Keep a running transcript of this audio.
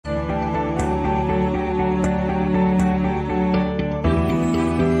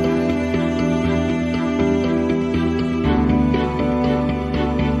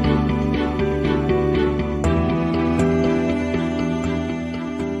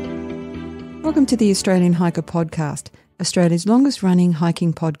Welcome to the Australian Hiker Podcast, Australia's longest running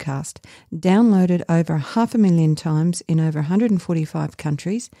hiking podcast, downloaded over 500,000 times in over 145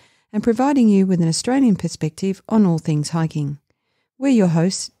 countries and providing you with an Australian perspective on all things hiking. We're your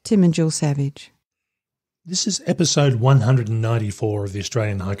hosts, Tim and Jill Savage. This is episode 194 of the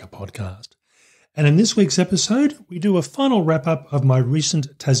Australian Hiker Podcast. And in this week's episode, we do a final wrap-up of my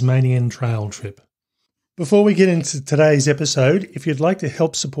recent Tasmanian Trail trip. Before we get into today's episode, if you'd like to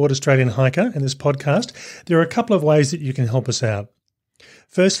help support Australian Hiker and this podcast, there are a couple of ways that you can help us out.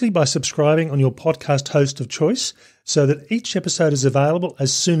 Firstly, by subscribing on your podcast host of choice so that each episode is available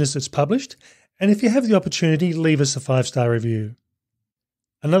as soon as it's published. And if you have the opportunity, leave us a 5-star review.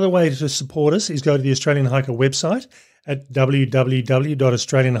 Another way to support us is go to the Australian Hiker website at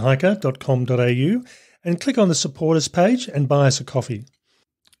www.australianhiker.com.au and click on the Support Us page and buy us a coffee.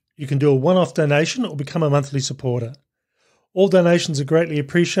 You can do a one-off donation or become a monthly supporter. All donations are greatly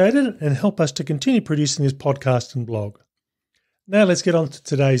appreciated and help us to continue producing this podcast and blog. Now let's get on to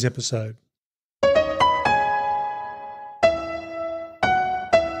today's episode.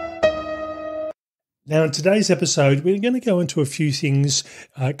 Now in today's episode, we're going to go into a few things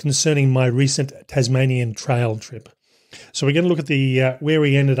concerning my recent Tasmanian Trail trip. So we're going to look at the where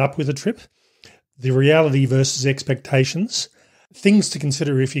we ended up with the trip, the reality versus expectations, things to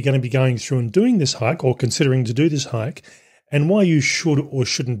consider if you're going to be going through and doing this hike or considering to do this hike, and why you should or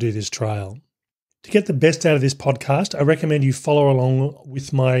shouldn't do this trail. To get the best out of this podcast, I recommend you follow along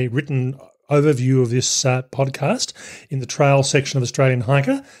with my written overview of this podcast in the trail section of Australian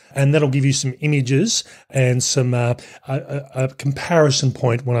Hiker, and that'll give you some images and some a comparison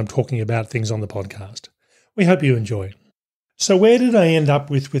point when I'm talking about things on the podcast. We hope you enjoy. So where did I end up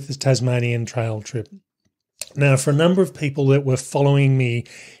with this Tasmanian Trail trip? Now, for a number of people that were following me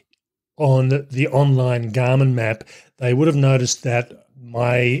on the online Garmin map, they would have noticed that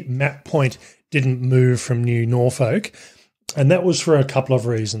my map point didn't move from New Norfolk, and that was for a couple of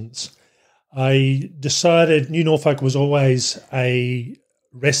reasons. I decided New Norfolk was always a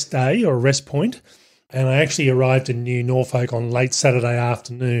rest day or a rest point, and I actually arrived in New Norfolk on late Saturday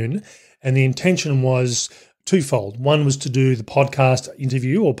afternoon, and the intention was twofold. One was to do the podcast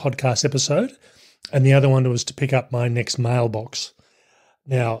interview or podcast episode, and the other one was to pick up my next mailbox.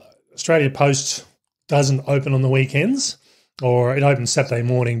 Now, Australia Post doesn't open on the weekends, or it opens Saturday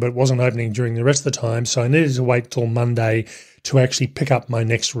morning, but it wasn't opening during the rest of the time, so I needed to wait till Monday to actually pick up my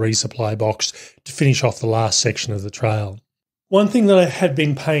next resupply box to finish off the last section of the trail. One thing that I had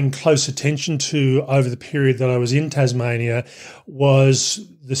been paying close attention to over the period that I was in Tasmania was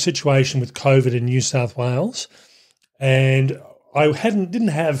the situation with COVID in New South Wales, and I didn't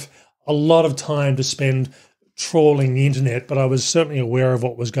have a lot of time to spend trawling the internet, but I was certainly aware of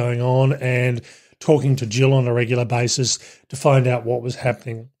what was going on and talking to Jill on a regular basis to find out what was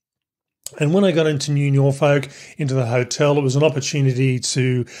happening. And when I got into New Norfolk, into the hotel, it was an opportunity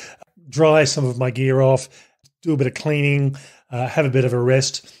to dry some of my gear off, do a bit of cleaning, have a bit of a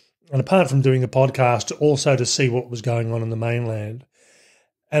rest, and apart from doing the podcast, also to see what was going on in the mainland.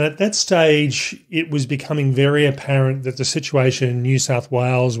 And at that stage, it was becoming very apparent that the situation in New South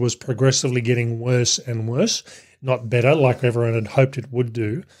Wales was progressively getting worse and worse, not better like everyone had hoped it would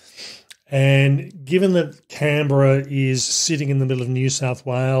do. And given that Canberra is sitting in the middle of New South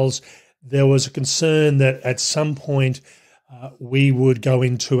Wales, there was a concern that at some point we would go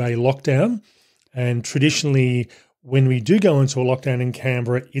into a lockdown. And traditionally, when we do go into a lockdown in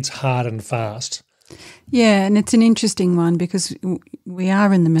Canberra, it's hard and fast. Yeah, and it's an interesting one because we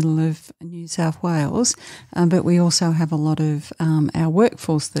are in the middle of New South Wales, but we also have a lot of our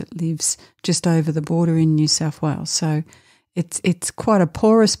workforce that lives just over the border in New South Wales. So it's quite a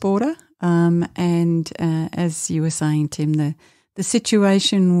porous border, and as you were saying, Tim, the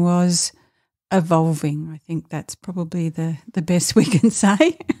situation was evolving. I think that's probably the best we can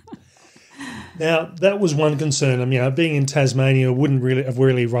say. Now, that was one concern. I mean, being in Tasmania wouldn't really have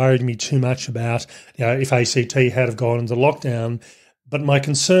worried me too much about, if ACT had have gone into lockdown. But my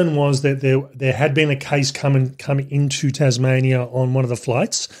concern was that there had been a case come into Tasmania on one of the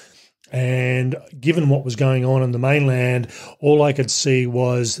flights, and given what was going on in the mainland, all I could see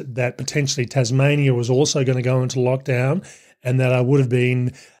was that potentially Tasmania was also going to go into lockdown, and that I would have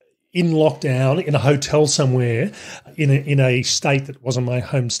been in lockdown in a hotel somewhere in a state that wasn't my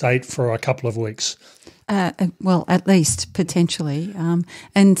home state for a couple of weeks. Well, at least potentially.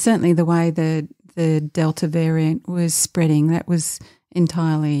 And certainly the way the Delta variant was spreading, that was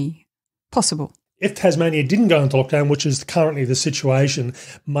entirely possible. If Tasmania didn't go into lockdown, which is currently the situation,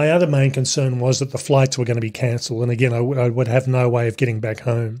 my other main concern was that the flights were going to be cancelled. And again, I would have no way of getting back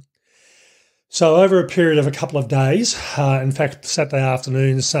home. So over a period of a couple of days, in fact, Saturday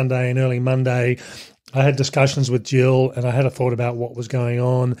afternoon, Sunday and early Monday, I had discussions with Jill and I had a thought about what was going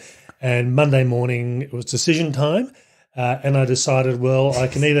on. And Monday morning, it was decision time. And I decided, well, I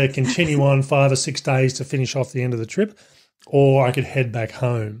can either continue on 5 or 6 days to finish off the end of the trip, or I could head back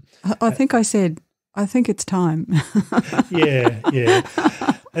home. I think I said, I think it's time. Yeah.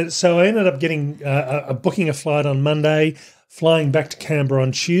 And so I ended up getting booking a flight on Monday, flying back to Canberra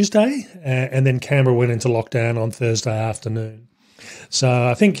on Tuesday, and then Canberra went into lockdown on Thursday afternoon. So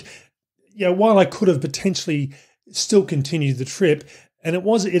I think, while I could have potentially still continued the trip, and it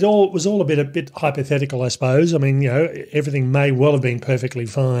was all a bit hypothetical, I suppose. I mean, everything may well have been perfectly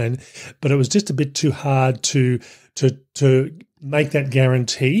fine, but it was just a bit too hard to make that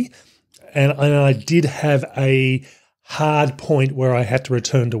guarantee. And I did have a hard point where I had to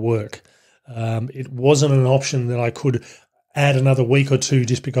return to work. It wasn't an option that I could add another week or two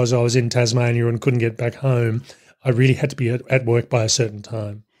just because I was in Tasmania and couldn't get back home. I really had to be at work by a certain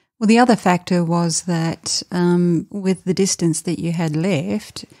time. Well, the other factor was that with the distance that you had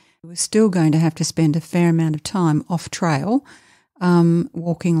left, you were still going to have to spend a fair amount of time off trail,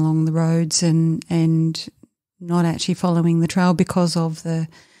 walking along the roads and not actually following the trail because of the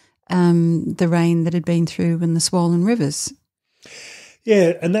rain that had been through and the swollen rivers.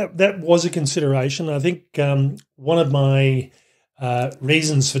 Yeah, and that was a consideration. I think one of my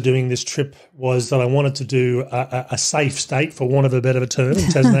reasons for doing this trip was that I wanted to do a safe state, for want of a better term,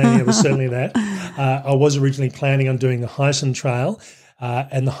 and Tasmania was certainly that. I was originally planning on doing the Hyson Trail,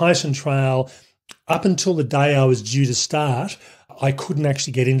 and the Hyson Trail, up until the day I was due to start, I couldn't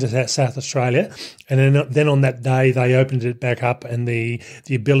actually get into South Australia. And then on that day, they opened it back up and the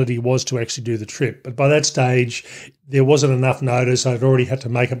ability was to actually do the trip. But by that stage, there wasn't enough notice. I'd already had to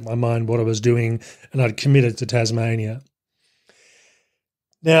make up my mind what I was doing, and I'd committed to Tasmania.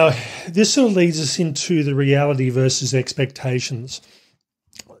 Now, this sort of leads us into the reality versus expectations.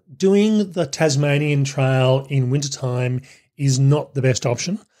 Doing the Tasmanian Trail in wintertime is not the best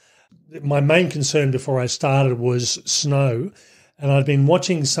option. My main concern before I started was snow. And I'd been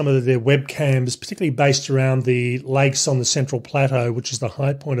watching some of their webcams, particularly based around the lakes on the Central Plateau, which is the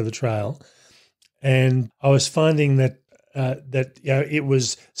high point of the trail. And I was finding that it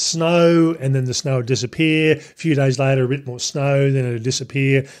was snow, and then the snow would disappear. A few days later, a bit more snow, then it would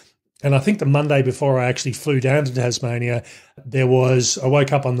disappear. And I think the Monday before I actually flew down to Tasmania, I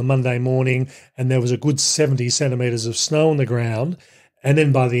woke up on the Monday morning and there was a good 70 centimetres of snow on the ground. And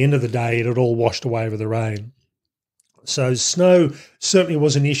then by the end of the day, it had all washed away with the rain. So snow certainly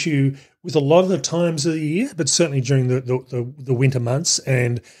was an issue with a lot of the times of the year, but certainly during the winter months.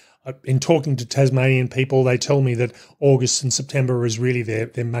 And in talking to Tasmanian people, they tell me that August and September is really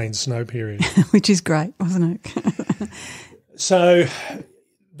their main snow period. Which is great, wasn't it? So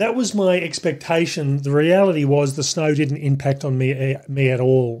that was my expectation. The reality was the snow didn't impact on me at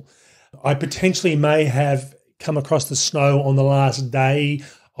all. I potentially may have come across the snow on the last day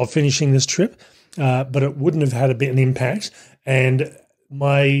of finishing this trip, but it wouldn't have had an impact. And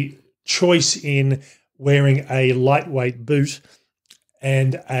my choice in wearing a lightweight boot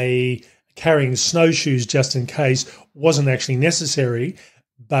and carrying snowshoes just in case wasn't actually necessary.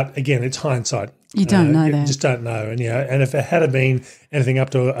 But again, it's hindsight. You don't know that. You just don't know. And if it had been anything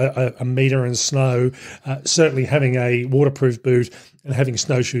up to a metre in snow, certainly having a waterproof boot and having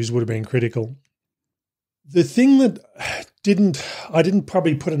snowshoes would have been critical. The thing that I didn't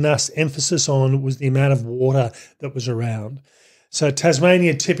probably put enough emphasis on was the amount of water that was around. So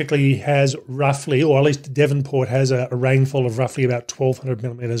Tasmania typically has roughly, or at least Devonport has a rainfall of roughly about 1,200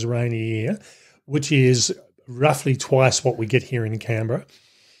 millimetres of rain a year, which is roughly twice what we get here in Canberra.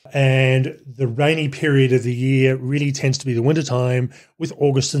 And the rainy period of the year really tends to be the wintertime, with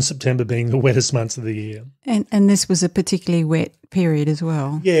August and September being the wettest months of the year. And this was a particularly wet period as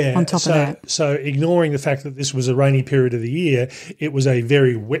well. Yeah. On top of that. So ignoring the fact that this was a rainy period of the year, it was a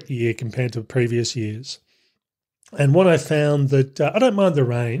very wet year compared to previous years. And what I found that I don't mind the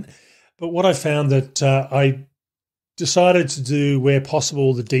rain, but what I found that I decided to do, where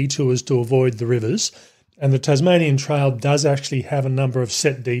possible, the detours to avoid the rivers. And the Tasmanian Trail does actually have a number of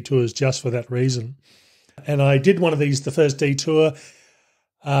set detours just for that reason. And I did one of these, the first detour,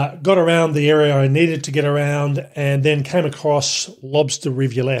 got around the area I needed to get around, and then came across Lobster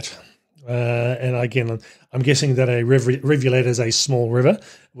Rivulet. And again, I'm guessing that a rivulet is a small river,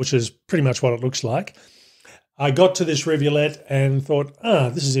 which is pretty much what it looks like. I got to this rivulet and thought,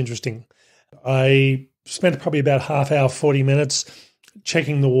 this is interesting. I spent probably about half hour, 40 minutes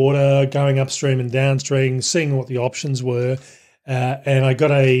checking the water, going upstream and downstream, seeing what the options were. And I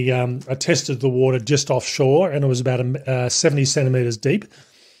got I tested the water just offshore, and it was about 70 centimetres deep.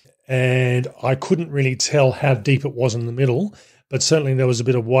 and I couldn't really tell how deep it was in the middle, but certainly there was a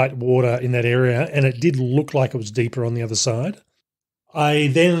bit of white water in that area, and it did look like it was deeper on the other side. I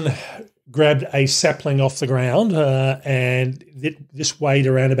then grabbed a sapling off the ground, and this weighed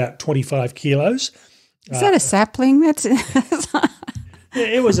around about 25 kilos. Is that a sapling? That's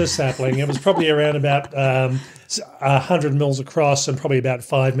It was a sapling. It was probably around about 100 mils across and probably about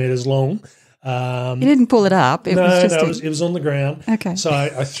 5 metres long. You didn't pull it up. It was on the ground. Okay. So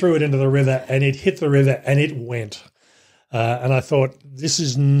I threw it into the river, and it hit the river and it went. And I thought, this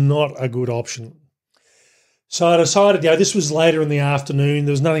is not a good option. So I decided, this was later in the afternoon.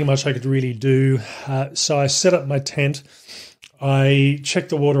 There was nothing much I could really do. So I set up my tent. I checked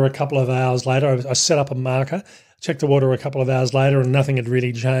the water a couple of hours later. I set up a marker, checked the water a couple of hours later, and nothing had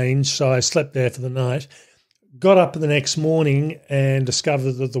really changed. So I slept there for the night. Got up the next morning and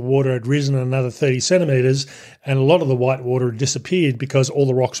discovered that the water had risen another 30 centimetres, and a lot of the white water had disappeared because all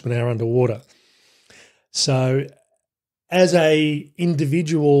the rocks were now underwater. So as a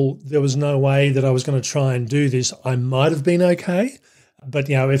individual, there was no way that I was going to try and do this. I might have been okay, but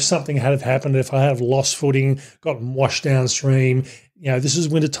if something had happened, if I had lost footing, gotten washed downstream, this is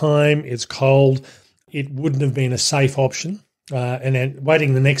winter time, it's cold, it wouldn't have been a safe option. And then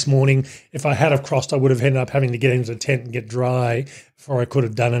waiting the next morning, if I had have crossed, I would have ended up having to get into the tent and get dry before I could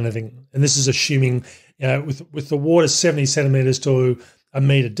have done anything. And this is assuming, with the water 70 centimetres to a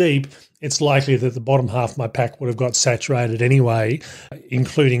metre deep, it's likely that the bottom half of my pack would have got saturated anyway,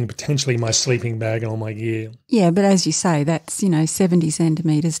 including potentially my sleeping bag and all my gear. Yeah, but as you say, that's, 70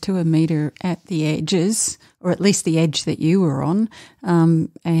 centimetres to a metre at the edges, or at least the edge that you were on,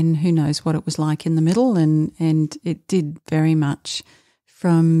 and who knows what it was like in the middle, and it did very much,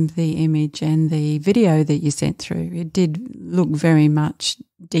 from the image and the video that you sent through, it did look very much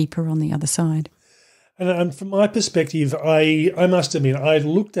deeper on the other side. And from my perspective, I must admit, I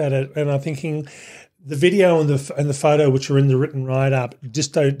looked at it and I'm thinking the video and the photo, which are in the written write-up,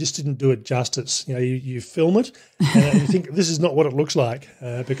 just didn't do it justice. You film it and you think this is not what it looks like,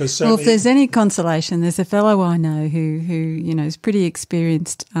 because certainly, well, if there's any consolation, there's a fellow I know who is pretty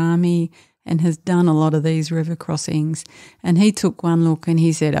experienced army and has done a lot of these river crossings, and he took one look and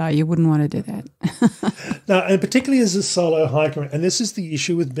he said, "Oh, you wouldn't want to do that." No, and particularly as a solo hiker, and this is the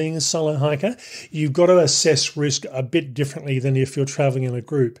issue with being a solo hiker, you've got to assess risk a bit differently than if you're travelling in a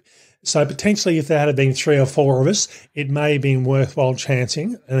group. So potentially if there had been 3 or 4 of us, it may have been worthwhile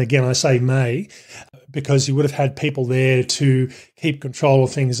chancing. And again, I say may, because you would have had people there to keep control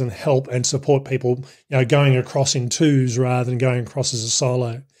of things and help and support people, going across in twos rather than going across as a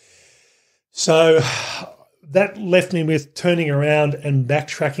solo. So that left me with turning around and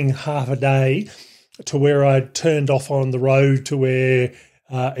backtracking half a day to where I turned off on the road to where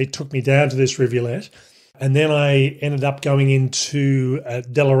it took me down to this rivulet. And then I ended up going into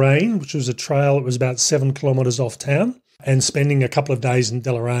Deloraine, which was a trail that was about 7 kilometres off town, and spending a couple of days in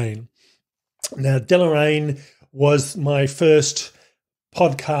Deloraine. Now, Deloraine was my first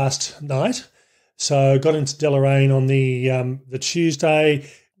podcast night. So I got into Deloraine on the Tuesday,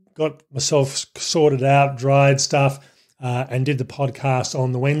 got myself sorted out, dried stuff, and did the podcast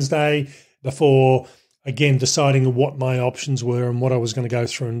on the Wednesday before, again, deciding what my options were and what I was going to go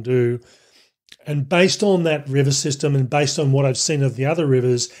through and do. And based on that river system and based on what I've seen of the other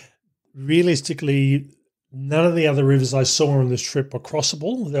rivers, realistically, none of the other rivers I saw on this trip were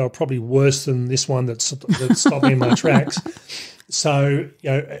crossable. They were probably worse than this one that stopped me in my tracks. So,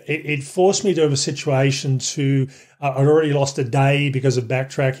 it forced me to have a situation I'd already lost a day because of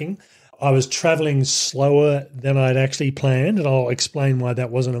backtracking. I was travelling slower than I'd actually planned, and I'll explain why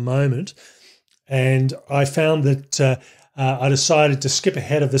that was in a moment. And I found that I decided to skip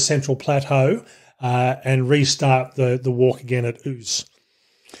ahead of the Central Plateau and restart the walk again at Ouse.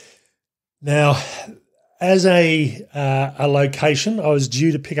 Now, as a location, I was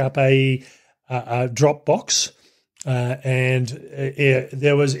due to pick up a drop box. It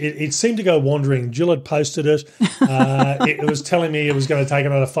seemed to go wandering. Jill had posted it. It was telling me it was going to take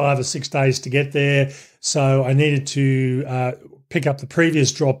another 5 or 6 days to get there. So I needed to pick up the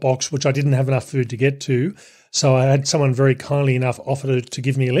previous drop box, which I didn't have enough food to get to. So I had someone very kindly enough offer to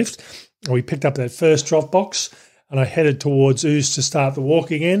give me a lift. We picked up that first drop box and I headed towards Ouse to start the walk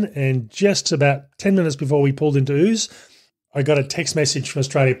again. And just about 10 minutes before we pulled into Ouse, I got a text message from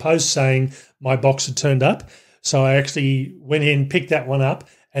Australia Post saying my box had turned up. So I actually went in, picked that one up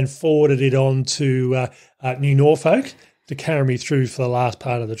and forwarded it on to New Norfolk to carry me through for the last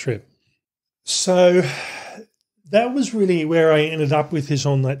part of the trip. So that was really where I ended up with this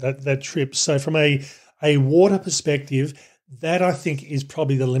on that trip. So from a water perspective, That, I think, is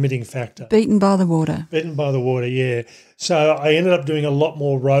probably the limiting factor. Beaten by the water. Beaten by the water, yeah. So I ended up doing a lot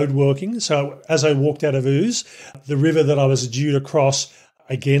more road walking. So as I walked out of Ooze, the river that I was due to cross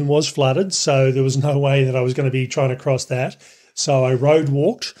again was flooded, so there was no way that I was going to be trying to cross that. So I road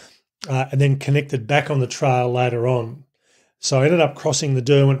walked and then connected back on the trail later on. So I ended up crossing the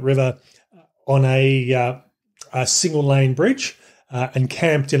Derwent River on a single lane bridge and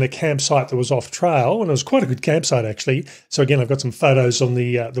camped in a campsite that was off trail, and it was quite a good campsite actually. So again, I've got some photos on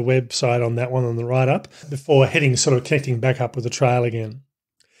the website on that one on the write up before heading sort of connecting back up with the trail again.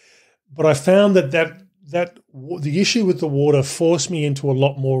 But I found that the issue with the water forced me into a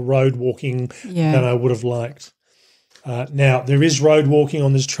lot more road walking than I would have liked. Now, there is road walking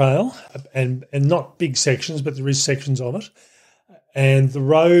on this trail and not big sections, but there is sections of it. And the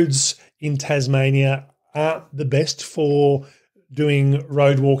roads in Tasmania aren't the best for doing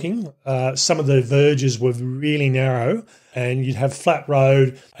road walking. Some of the verges were really narrow, and you'd have flat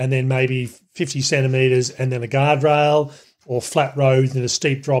road and then maybe 50 centimetres and then a guardrail, or flat road and a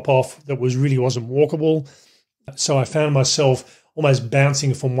steep drop-off that really wasn't walkable. So I found myself almost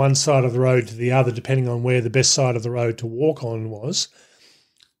bouncing from one side of the road to the other, depending on where the best side of the road to walk on was.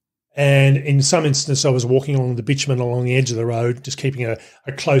 And in some instances, I was walking along the bitumen along the edge of the road, just keeping a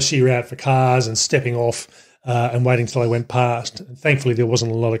close ear out for cars and stepping off and waiting till I went past. And thankfully, there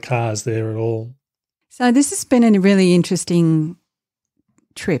wasn't a lot of cars there at all. So this has been a really interesting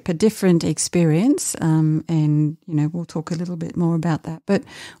trip, a different experience, and we'll talk a little bit more about that. But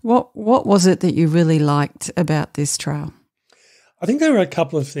what was it that you really liked about this trail? I think there were a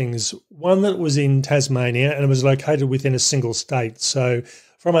couple of things. One, that was in Tasmania and it was located within a single state. So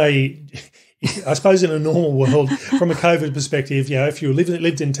from I suppose in a normal world, from a COVID perspective, if you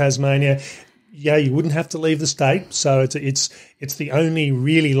lived in Tasmania, you wouldn't have to leave the state. So it's the only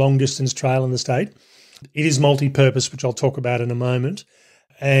really long distance trail in the state. It is multi-purpose, which I'll talk about in a moment.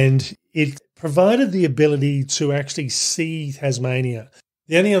 And it provided the ability to actually see Tasmania.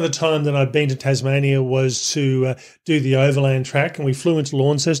 The only other time that I'd been to Tasmania was to do the overland track, and we flew into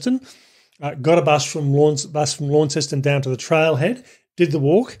Launceston, got a bus from Launceston down to the trailhead, did the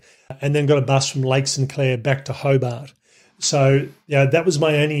walk, and then got a bus from Lake St Clair back to Hobart. So that was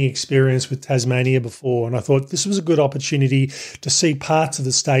my only experience with Tasmania before, and I thought this was a good opportunity to see parts of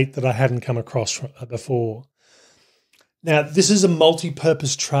the state that I hadn't come across before. Now, this is a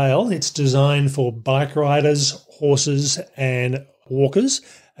multi-purpose trail. It's designed for bike riders, horses and walkers,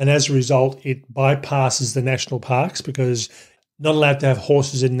 and as a result, it bypasses the national parks because not allowed to have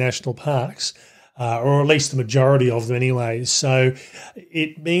horses in national parks, or at least the majority of them anyway. So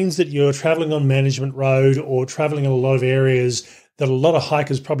it means that you're travelling on management road or travelling in a lot of areas that a lot of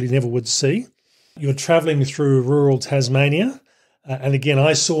hikers probably never would see. You're travelling through rural Tasmania, and again,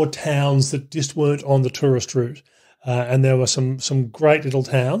 I saw towns that just weren't on the tourist route. And there were some great little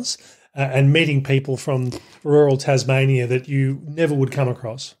towns and meeting people from rural Tasmania that you never would come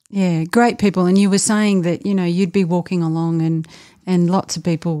across. Yeah, great people. And you were saying that, you'd be walking along and lots of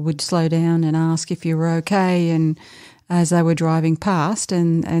people would slow down and ask if you were okay, and as they were driving past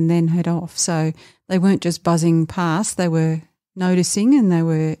and then head off. So they weren't just buzzing past, they were noticing and they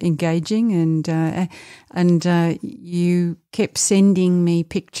were engaging, and you kept sending me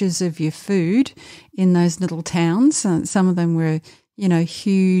pictures of your food in those little towns. Some of them were,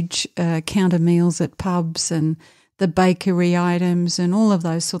 huge counter meals at pubs and the bakery items and all of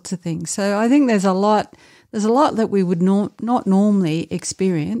those sorts of things. So I think there's a lot that we would not normally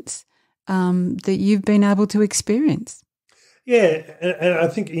experience that you've been able to experience. Yeah, and I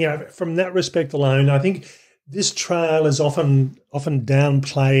think from that respect alone, I think this trail is often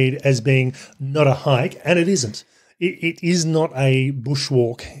downplayed as being not a hike, and it isn't. It is not a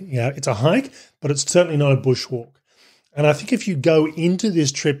bushwalk. It's a hike, but it's certainly not a bushwalk. And I think if you go into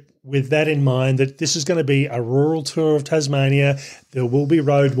this trip with that in mind, that this is going to be a rural tour of Tasmania, there will be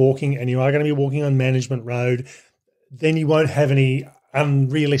road walking, and you are going to be walking on management road, then you won't have any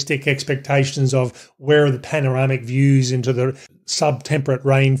unrealistic expectations of where are the panoramic views into the sub-temperate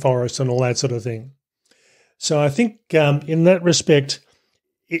rainforest and all that sort of thing. So I think in that respect,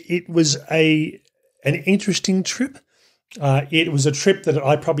 it was an interesting trip. It was a trip that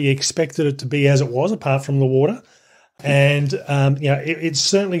I probably expected it to be as it was, apart from the water. And, it's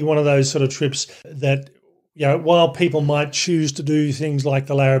certainly one of those sort of trips that, while people might choose to do things like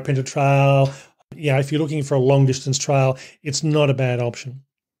the Larapinta Trail, if you're looking for a long-distance trail, it's not a bad option.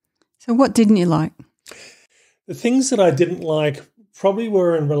 So what didn't you like? The things that I didn't like probably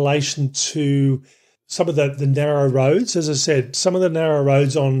were in relation to some of the narrow roads. As I said, some of the narrow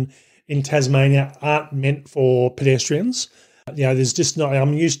roads in Tasmania aren't meant for pedestrians. There's just not.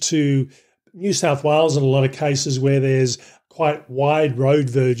 I'm used to New South Wales in a lot of cases where there's quite wide road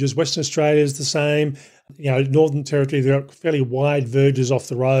verges. Western Australia is the same. Northern Territory, there are fairly wide verges off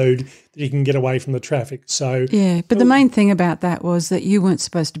the road that you can get away from the traffic. So yeah, but the main thing about that was that you weren't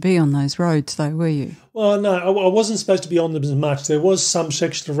supposed to be on those roads, though, were you? Well, no, I wasn't supposed to be on them as much. There was some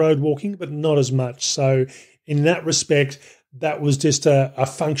section of road walking, but not as much. So in that respect, that was just a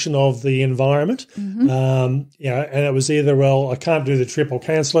function of the environment. Mm-hmm. And it was either, well, I can't do the trip or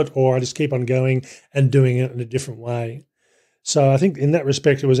cancel it, or I just keep on going and doing it in a different way. So I think in that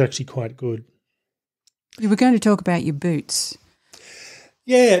respect, it was actually quite good. You were going to talk about your boots.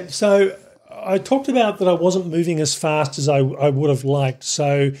 Yeah, so I talked about that I wasn't moving as fast as I would have liked.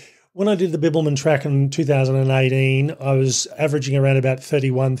 So when I did the Bibbulmun track in 2018, I was averaging around about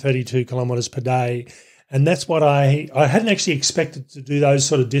 31, 32 kilometres per day. And that's what I hadn't actually expected to do those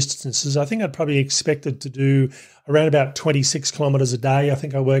sort of distances. I think I'd probably expected to do around about 26 kilometres a day, I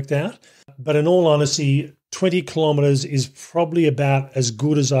think I worked out. But in all honesty, 20 kilometres is probably about as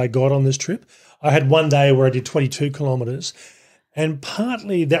good as I got on this trip. I had one day where I did 22 kilometres, and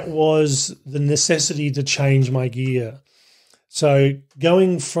partly that was the necessity to change my gear. So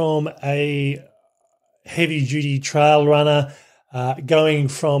going from a heavy-duty trail runner, going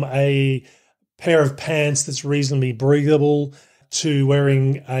from a pair of pants that's reasonably breathable to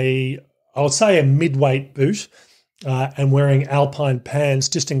wearing I would say a mid-weight boot and wearing alpine pants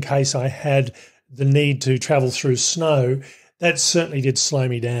just in case I had the need to travel through snow, that certainly did slow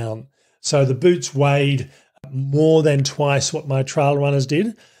me down. So the boots weighed more than twice what my trail runners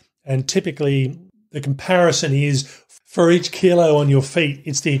did. And typically the comparison is for each kilo on your feet,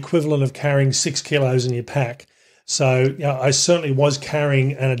 it's the equivalent of carrying 6 kilos in your pack. So I certainly was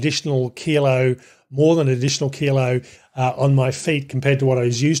carrying an additional kilo, more than an additional kilo on my feet compared to what I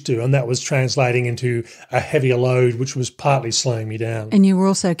was used to. And that was translating into a heavier load, which was partly slowing me down. And you were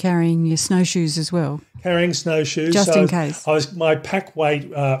also carrying your snowshoes as well. Carrying snowshoes. Just in case. My pack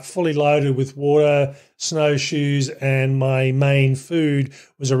weight fully loaded with water, snowshoes, and my main food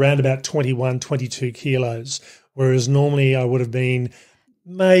was around about 21, 22 kilos, whereas normally I would have been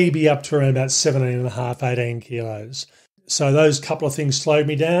maybe up to around about 17.5, 18 kilos. So those couple of things slowed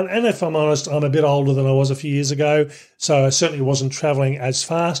me down. And if I'm honest, I'm a bit older than I was a few years ago, so I certainly wasn't travelling as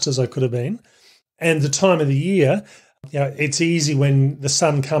fast as I could have been. And the time of the year, it's easy when the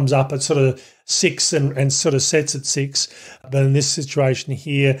sun comes up at sort of 6 and sort of sets at 6. But in this situation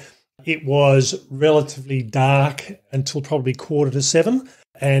here, it was relatively dark until probably 6:45,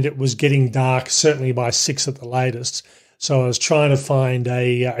 and it was getting dark certainly by 6 at the latest. So I was trying to find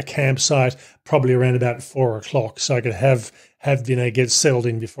a campsite probably around about 4 o'clock so I could have dinner, get settled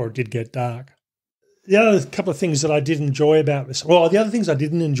in before it did get dark. The other couple of things that I did enjoy about this, well, the other things I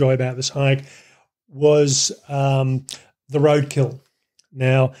didn't enjoy about this hike was the roadkill.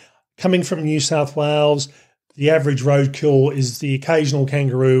 Now, coming from New South Wales, the average roadkill is the occasional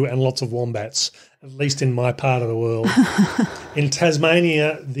kangaroo and lots of wombats, at least in my part of the world. In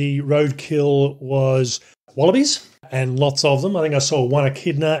Tasmania, the roadkill was wallabies, and lots of them. I think I saw one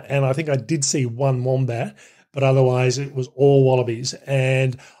echidna, and I think I did see one wombat, but otherwise it was all wallabies.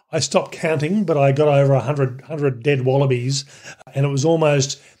 And I stopped counting, but I got over 100 dead wallabies, and it was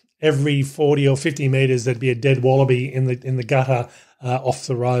almost every 40 or 50 metres there'd be a dead wallaby in the gutter off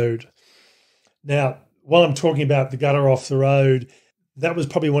the road. Now, while I'm talking about the gutter off the road, that was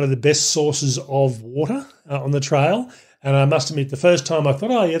probably one of the best sources of water on the trail. And I must admit, the first time I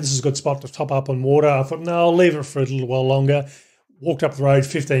thought, oh, yeah, this is a good spot to top up on water. I thought, no, I'll leave it for a little while longer. Walked up the road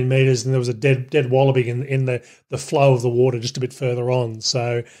 15 metres and there was a dead wallaby in the flow of the water just a bit further on.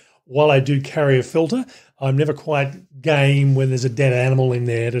 So while I do carry a filter, I'm never quite game when there's a dead animal in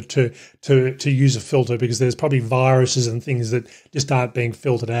there to use a filter, because there's probably viruses and things that just aren't being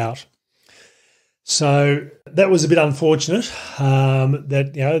filtered out. So that was a bit unfortunate.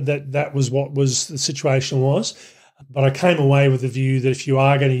 That was what the situation was. But I came away with the view that if you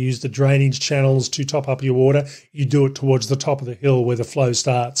are going to use the drainage channels to top up your water, you do it towards the top of the hill where the flow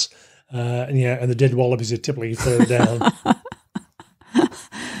starts. And the dead wallabies are typically further down.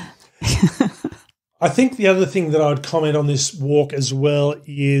 I think the other thing that I would comment on this walk as well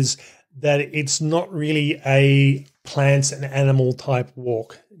is that it's not really a plants and animal type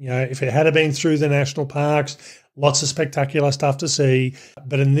walk. If it had been through the national parks, lots of spectacular stuff to see.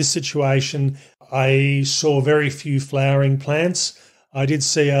 But in this situation, I saw very few flowering plants. I did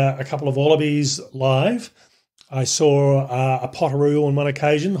see a couple of wallabies live. I saw a potteroo on one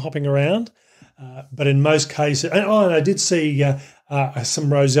occasion hopping around. But in most cases, and I did see some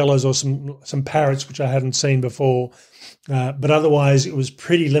rosellas or some parrots, which I hadn't seen before. But otherwise, it was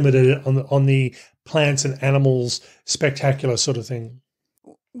pretty limited on the plants and animals spectacular sort of thing.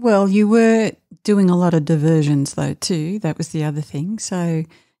 Well, you were doing a lot of diversions though too. That was the other thing. So,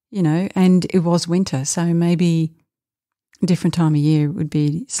 and it was winter, so maybe a different time of year would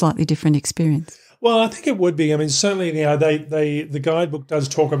be slightly different experience. Well, I think it would be. I mean, certainly, the guidebook does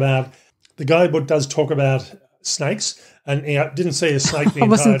talk about snakes, and didn't see a snake the entire I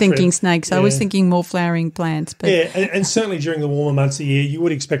wasn't thinking trip. snakes. Yeah. I was thinking more flowering plants. But Yeah, and certainly during the warmer months of the year, you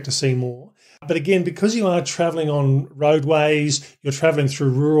would expect to see more. But again, because you are travelling on roadways, you're travelling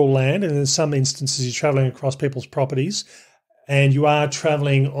through rural land, and in some instances you're travelling across people's properties, and you are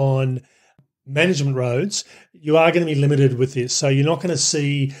travelling on management roads, you are going to be limited with this. So you're not going to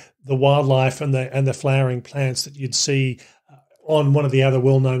see the wildlife and the flowering plants that you'd see on one of the other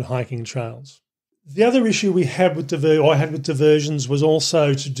well-known hiking trails. The other issue we had with diversions was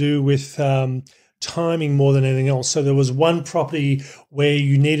also to do with timing more than anything else. So there was one property where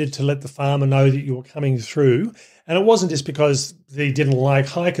you needed to let the farmer know that you were coming through, and it wasn't just because he didn't like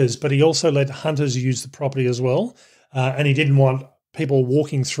hikers, but he also let hunters use the property as well, and he didn't want people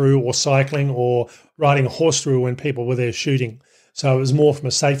walking through or cycling or riding a horse through when people were there shooting. So it was more from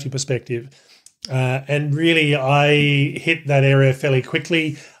a safety perspective. And really, I hit that area fairly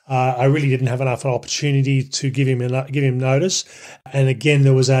quickly. I really didn't have enough opportunity to give him notice. And again,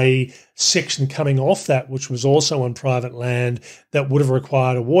 there was a section coming off that, which was also on private land, that would have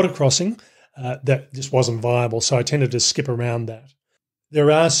required a water crossing that just wasn't viable. So I tended to skip around that.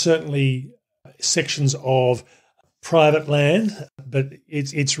 There are certainly sections of private land, but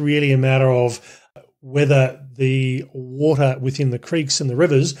it's really a matter of whether the water within the creeks and the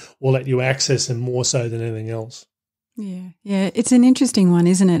rivers will let you access them more so than anything else. Yeah, it's an interesting one,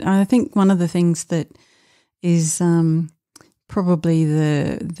 isn't it? I think one of the things that is probably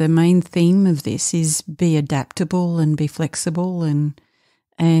the main theme of this is be adaptable and be flexible, and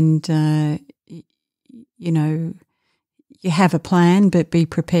you have a plan, but be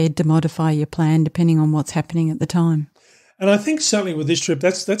prepared to modify your plan depending on what's happening at the time. And I think certainly with this trip,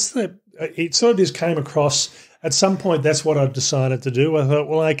 it sort of just came across at some point. That's what I decided to do. I thought,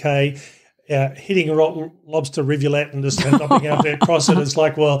 well, okay, hitting a lobster rivulet and just not being able to cross it. It's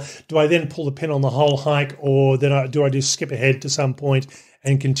like, well, do I then pull the pin on the whole hike, or do I just skip ahead to some point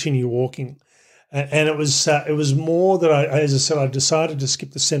and continue walking? And it was more that as I said, I decided to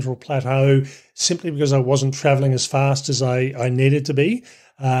skip the Central Plateau simply because I wasn't travelling as fast as I needed to be,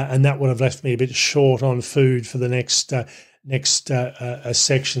 and that would have left me a bit short on food for the next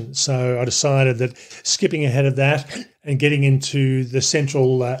section. So I decided that skipping ahead of that and getting into the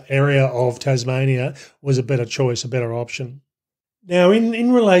central area of Tasmania was a better choice, a better option. Now,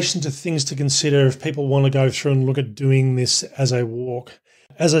 in relation to things to consider if people want to go through and look at doing this as a walk,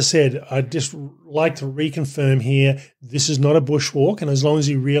 as I said, I'd just like to reconfirm here, this is not a bushwalk, and as long as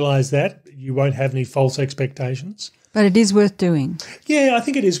you realise that, you won't have any false expectations. But it is worth doing. Yeah, I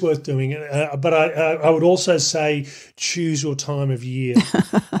think it is worth doing. But I would also say choose your time of year.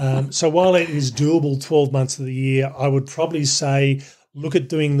 So while it is doable 12 months of the year, I would probably say look at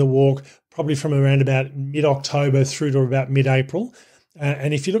doing the walk probably from around about mid-October through to about mid-April.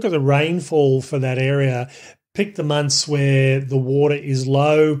 And if you look at the rainfall for that area, pick the months where the water is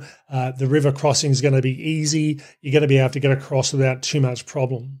low, the river crossing is going to be easy, you're going to be able to get across without too much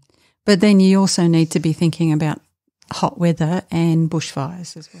problem. But then you also need to be thinking about hot weather and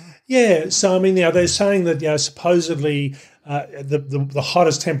bushfires as well. Yeah, so I mean, they're saying that supposedly the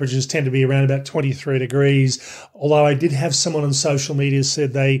hottest temperatures tend to be around about 23 degrees. Although I did have someone on social media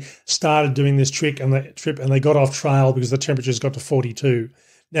said they started doing this trip and they got off trail because the temperatures got to 42.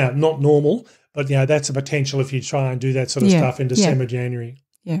 Now, not normal, but that's a potential if you try and do that sort of stuff in December, January.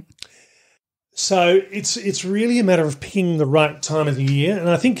 Yeah. So it's really a matter of picking the right time of the year. And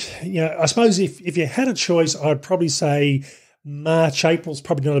I think, I suppose if you had a choice, I'd probably say March, April's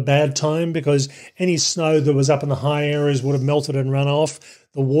probably not a bad time because any snow that was up in the high areas would have melted and run off.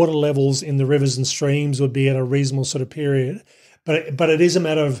 The water levels in the rivers and streams would be at a reasonable sort of period. But it is a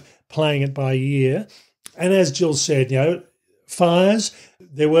matter of playing it by ear. And as Jill said, fires,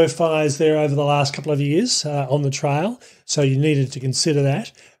 there were fires there over the last couple of years on the trail, so you needed to consider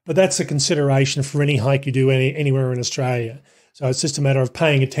that. But that's a consideration for any hike you do anywhere in Australia. So it's just a matter of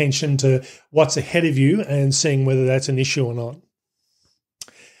paying attention to what's ahead of you and seeing whether that's an issue or not.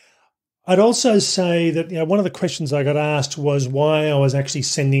 I'd also say that one of the questions I got asked was why I was actually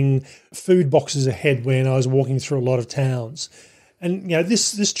sending food boxes ahead when I was walking through a lot of towns. And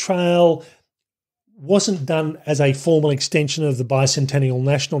this trail wasn't done as a formal extension of the Bicentennial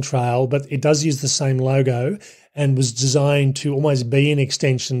National Trail, but it does use the same logo and was designed to almost be an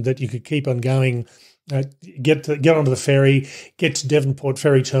extension that you could keep on going, get onto the ferry, get to Devonport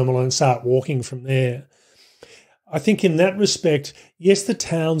Ferry Terminal and start walking from there. I think in that respect, yes, the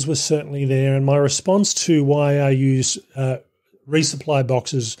towns were certainly there. And my response to why I use resupply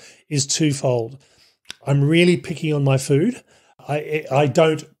boxes is twofold. I'm really picky on my food. I'm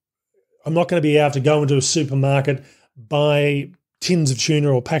not going to be able to go into a supermarket, buy tins of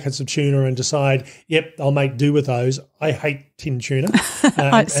tuna or packets of tuna and decide, yep, I'll make do with those. I hate tin tuna.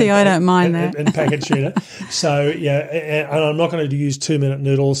 I don't mind that. And packet tuna. So, yeah, and I'm not going to use 2-minute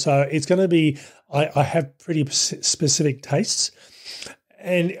noodles. So it's going to be, I have pretty specific tastes.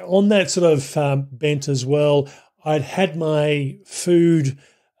 And on that sort of bent as well, I'd had my food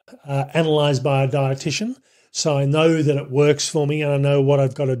analysed by a dietitian. So I know that it works for me and I know what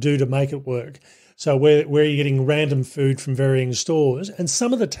I've got to do to make it work. So where you're getting random food from varying stores. And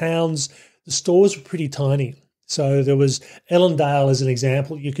some of the towns, the stores were pretty tiny. So there was Ellendale as an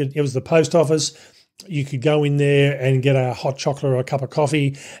example. It was the post office. You could go in there and get a hot chocolate or a cup of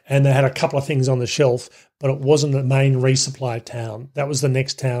coffee, and they had a couple of things on the shelf, but it wasn't the main resupply town. That was the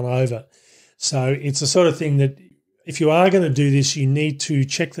next town over. So it's the sort of thing that if you are going to do this, you need to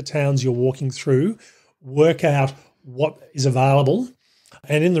check the towns you're walking through, work out what is available.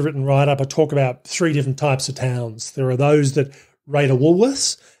 And in the written write-up, I talk about 3 different types of towns. There are those that rate a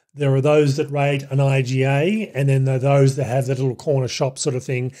Woolworths, there are those that rate an IGA, and then there are those that have that little corner shop sort of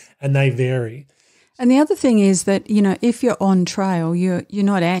thing, and they vary. And the other thing is that, if you're on trail, you're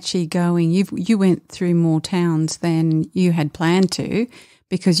not actually going. You went through more towns than you had planned to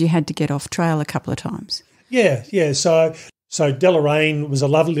because you had to get off trail a couple of times. Yeah. So Deloraine was a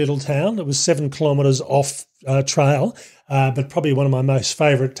lovely little town. It was 7 kilometres off trail, but probably one of my most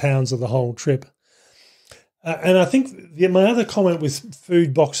favourite towns of the whole trip. And I think my other comment with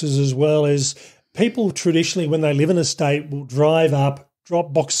food boxes as well is people traditionally, when they live in a state, will drive up,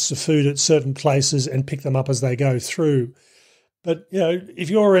 drop boxes of food at certain places and pick them up as they go through. But, if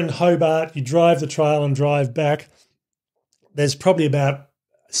you're in Hobart, you drive the trail and drive back, there's probably about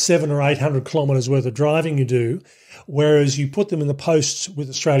 700 or 800 kilometres worth of driving you do, whereas you put them in the posts with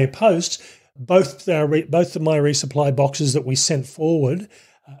Australia Post, both of my resupply boxes that we sent forward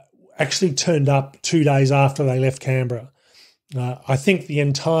actually turned up 2 days after they left Canberra. I think the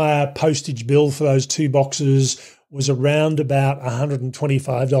entire postage bill for those 2 boxes was around about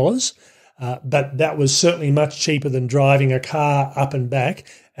 $125, but that was certainly much cheaper than driving a car up and back,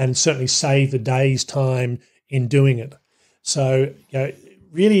 and certainly saved a day's time in doing it. So,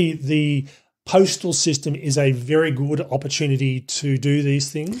 really the postal system is a very good opportunity to do these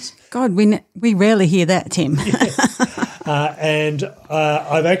things. God, we rarely hear that, Tim. And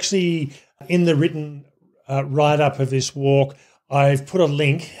I've actually, in the written write-up of this walk, I've put a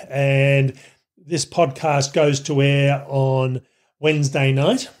link, and this podcast goes to air on Wednesday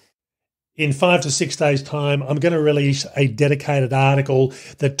night. In 5 to 6 days' time, I'm going to release a dedicated article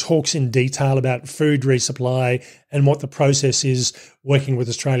that talks in detail about food resupply and what the process is working with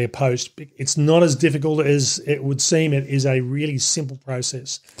Australia Post. It's not as difficult as it would seem. It is a really simple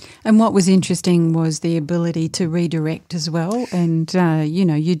process. And what was interesting was the ability to redirect as well. And,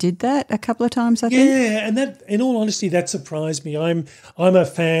 you did that a couple of times, I think. Yeah, and that, in all honesty, that surprised me. I'm a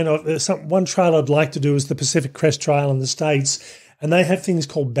fan of one trail I'd like to do is the Pacific Crest Trail in the States. And they have things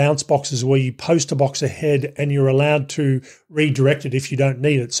called bounce boxes where you post a box ahead and you're allowed to redirect it if you don't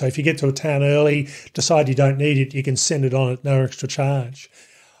need it. So if you get to a town early, decide you don't need it, you can send it on at no extra charge.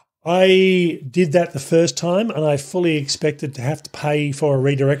 I did that the first time and I fully expected to have to pay for a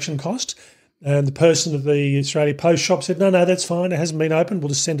redirection cost. And the person at the Australia Post shop said, no, that's fine. It hasn't been opened. We'll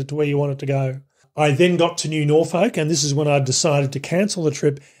just send it to where you want it to go. I then got to New Norfolk, and this is when I decided to cancel the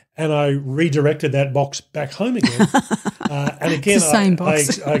trip, and I redirected that box back home again. And again, it's the same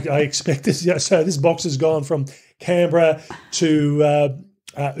box. I expected, so this box has gone from Canberra to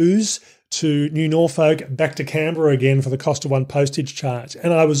Ooze to New Norfolk, back to Canberra again for the cost of one postage charge.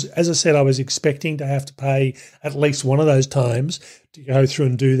 And I was expecting to have to pay at least one of those times to go through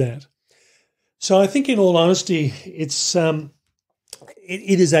and do that. So I think in all honesty, it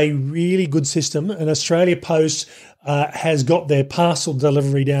is a really good system, and Australia Post has got their parcel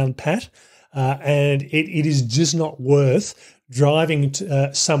delivery down pat, and it is just not worth driving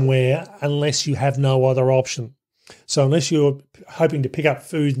somewhere unless you have no other option. So unless you're hoping to pick up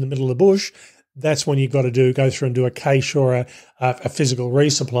food in the middle of the bush, that's when you've got to go through and do a cache or a physical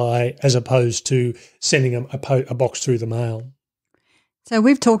resupply, as opposed to sending a box through the mail. So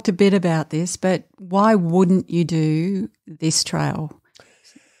we've talked a bit about this, but why wouldn't you do this trail?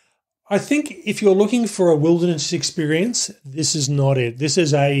 I think if you're looking for a wilderness experience, this is not it. This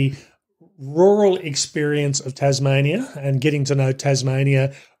is a rural experience of Tasmania and getting to know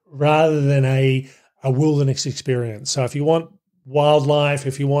Tasmania rather than a wilderness experience. So if you want wildlife,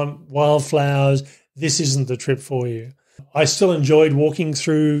 if you want wildflowers, this isn't the trip for you. I still enjoyed walking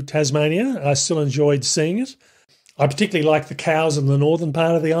through Tasmania. I still enjoyed seeing it. I particularly like the cows in the northern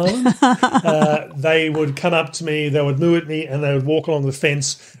part of the island. They would come up to me, they would moo at me, and they would walk along the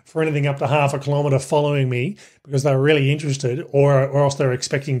fence for anything up to half a kilometre following me because they were really interested or else they were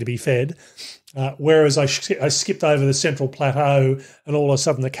expecting to be fed. Whereas I skipped over the central plateau and all of a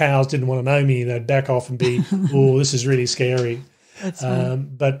sudden the cows didn't want to know me. They'd back off and be, oh, this is really scary. That's right.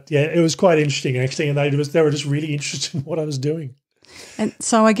 But, yeah, it was quite interesting actually, and they were just really interested in what I was doing. And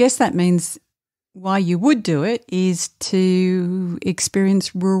so I guess that means why you would do it is to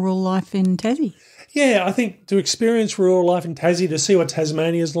experience rural life in Tassie. Yeah, I think to experience rural life in Tassie, to see what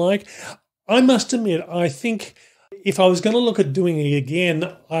Tasmania's like, I must admit, I think if I was going to look at doing it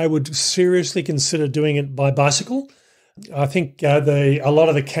again, I would seriously consider doing it by bicycle. I think a lot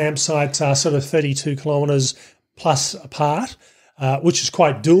of the campsites are sort of 32 kilometres plus apart, which is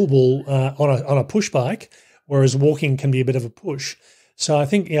quite doable on a push bike, whereas walking can be a bit of a push. So I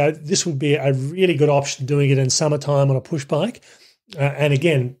think this would be a really good option, doing it in summertime on a push bike. And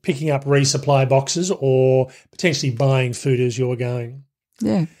again, picking up resupply boxes or potentially buying food as you're going.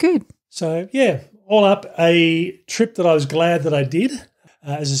 Yeah, good. So, yeah, all up, a trip that I was glad that I did.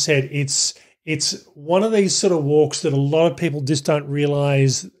 As I said, it's one of these sort of walks that a lot of people just don't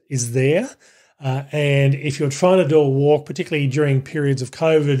realise is there. And if you're trying to do a walk, particularly during periods of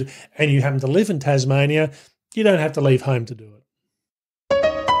COVID, and you happen to live in Tasmania, you don't have to leave home to do it.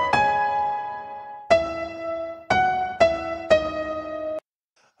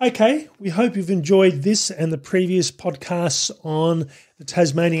 Okay, we hope you've enjoyed this and the previous podcasts on the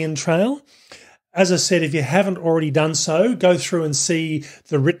Tasmanian Trail. As I said, if you haven't already done so, go through and see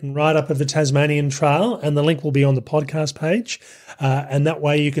the written write-up of the Tasmanian Trail, and the link will be on the podcast page. And that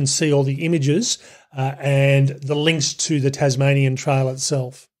way you can see all the images and the links to the Tasmanian Trail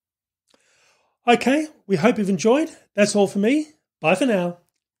itself. Okay, we hope you've enjoyed. That's all for me. Bye for now.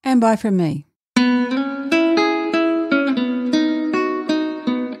 And bye from me.